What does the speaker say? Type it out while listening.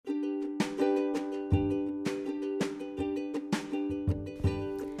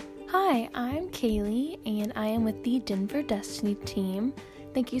Hi, I'm Kaylee, and I am with the Denver Destiny team.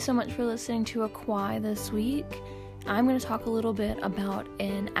 Thank you so much for listening to Acquire this week. I'm going to talk a little bit about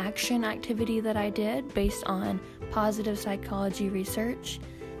an action activity that I did based on positive psychology research.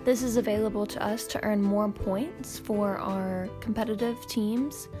 This is available to us to earn more points for our competitive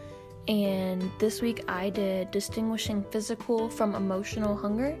teams. And this week I did distinguishing physical from emotional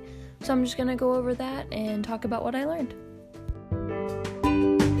hunger. So I'm just going to go over that and talk about what I learned.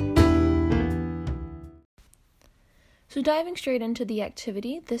 So diving straight into the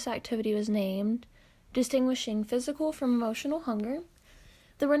activity, this activity was named Distinguishing Physical from Emotional Hunger.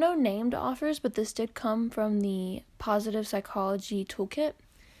 There were no named offers, but this did come from the Positive Psychology Toolkit.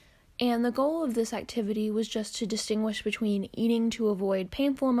 And the goal of this activity was just to distinguish between eating to avoid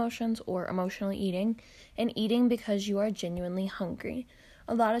painful emotions or emotional eating, and eating because you are genuinely hungry.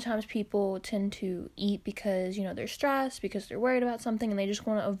 A lot of times people tend to eat because, they're stressed, because they're worried about something, and they just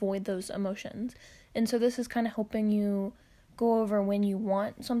want to avoid those emotions. And so this is kind of helping you go over when you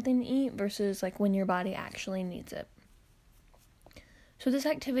want something to eat versus like when your body actually needs it. So this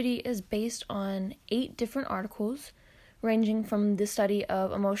activity is based on 8 different articles, ranging from the study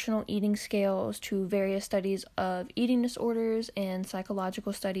of emotional eating scales to various studies of eating disorders and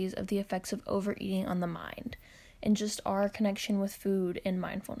psychological studies of the effects of overeating on the mind, and just our connection with food and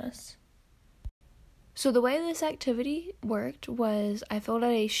mindfulness. So the way this activity worked was I filled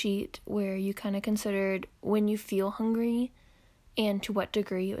out a sheet where you kind of considered when you feel hungry and to what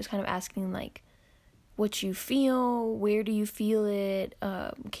degree. It was kind of asking like what you feel, where do you feel it,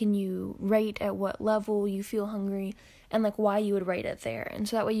 can you rate at what level you feel hungry, and like why you would rate it there. And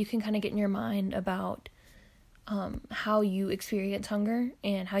so that way you can kind of get in your mind about how you experience hunger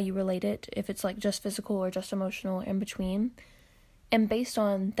and how you relate it, if it's like just physical or just emotional in between. And based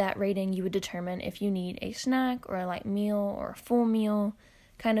on that rating, you would determine if you need a snack or a light meal or a full meal,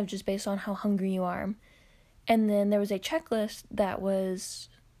 kind of just based on how hungry you are. And then there was a checklist that was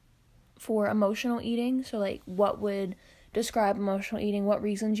for emotional eating, so like what would describe emotional eating, what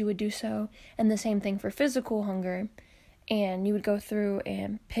reasons you would do so, and the same thing for physical hunger. And you would go through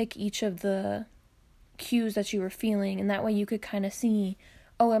and pick each of the cues that you were feeling, and that way you could kind of see,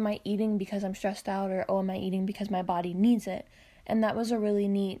 oh, am I eating because I'm stressed out, or oh, am I eating because my body needs it? And that was a really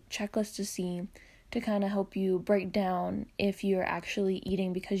neat checklist to see, to kind of help you break down if you're actually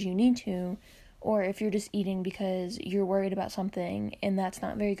eating because you need to, or if you're just eating because you're worried about something and that's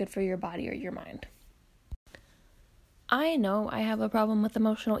not very good for your body or your mind. I know I have a problem with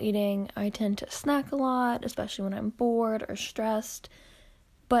emotional eating. I tend to snack a lot, especially when I'm bored or stressed.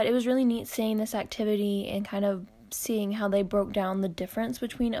 But it was really neat seeing this activity and kind of seeing how they broke down the difference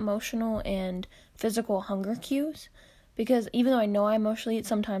between emotional and physical hunger cues. Because even though I know I emotionally eat,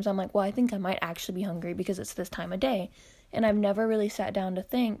 sometimes I'm like, well, I think I might actually be hungry because it's this time of day. And I've never really sat down to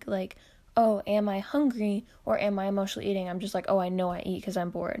think like, oh, am I hungry or am I emotionally eating? I'm just like, oh, I know I eat because I'm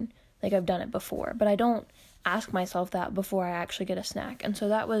bored. Like I've done it before. But I don't ask myself that before I actually get a snack. And so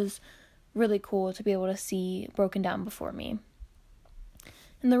that was really cool to be able to see broken down before me.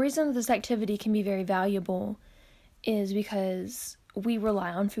 And the reason that this activity can be very valuable is because we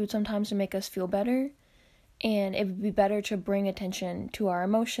rely on food sometimes to make us feel better. And it would be better to bring attention to our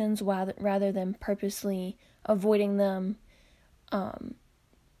emotions rather than purposely avoiding them.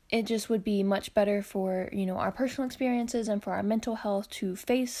 It just would be much better for, our personal experiences and for our mental health to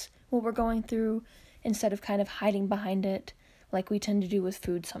face what we're going through instead of kind of hiding behind it like we tend to do with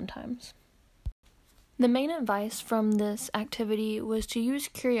food sometimes. The main advice from this activity was to use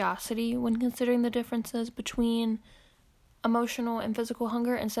curiosity when considering the differences between emotional and physical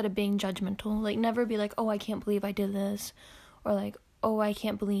hunger instead of being judgmental. Like never be like, oh, I can't believe I did this, or like, oh, I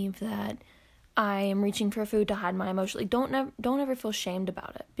can't believe that I am reaching for food to hide my emotion. Like don't ever feel shamed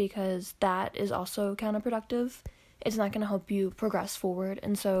about it, because that is also counterproductive. It's not going to help you progress forward.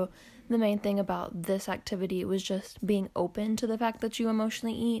 And so the main thing about this activity was just being open to the fact that you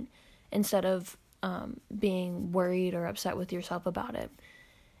emotionally eat instead of being worried or upset with yourself about it.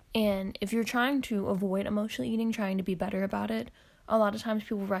 And if you're trying to avoid emotional eating, trying to be better about it, a lot of times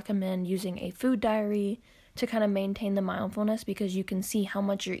people recommend using a food diary to kind of maintain the mindfulness, because you can see how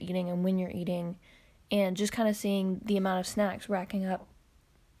much you're eating and when you're eating, and just kind of seeing the amount of snacks racking up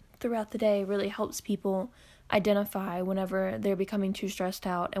throughout the day really helps people identify whenever they're becoming too stressed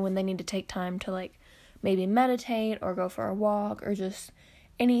out and when they need to take time to like maybe meditate or go for a walk or just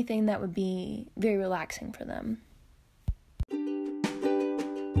anything that would be very relaxing for them.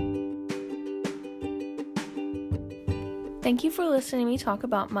 Thank you for listening to me talk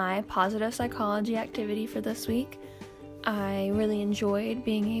about my positive psychology activity for this week. I really enjoyed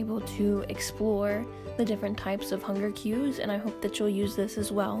being able to explore the different types of hunger cues, and I hope that you'll use this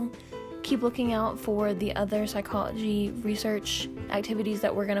as well. keep looking out for the other psychology research activities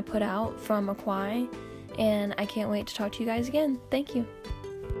that we're going to put out from Acquai, and I can't wait to talk to you guys again. Thank you.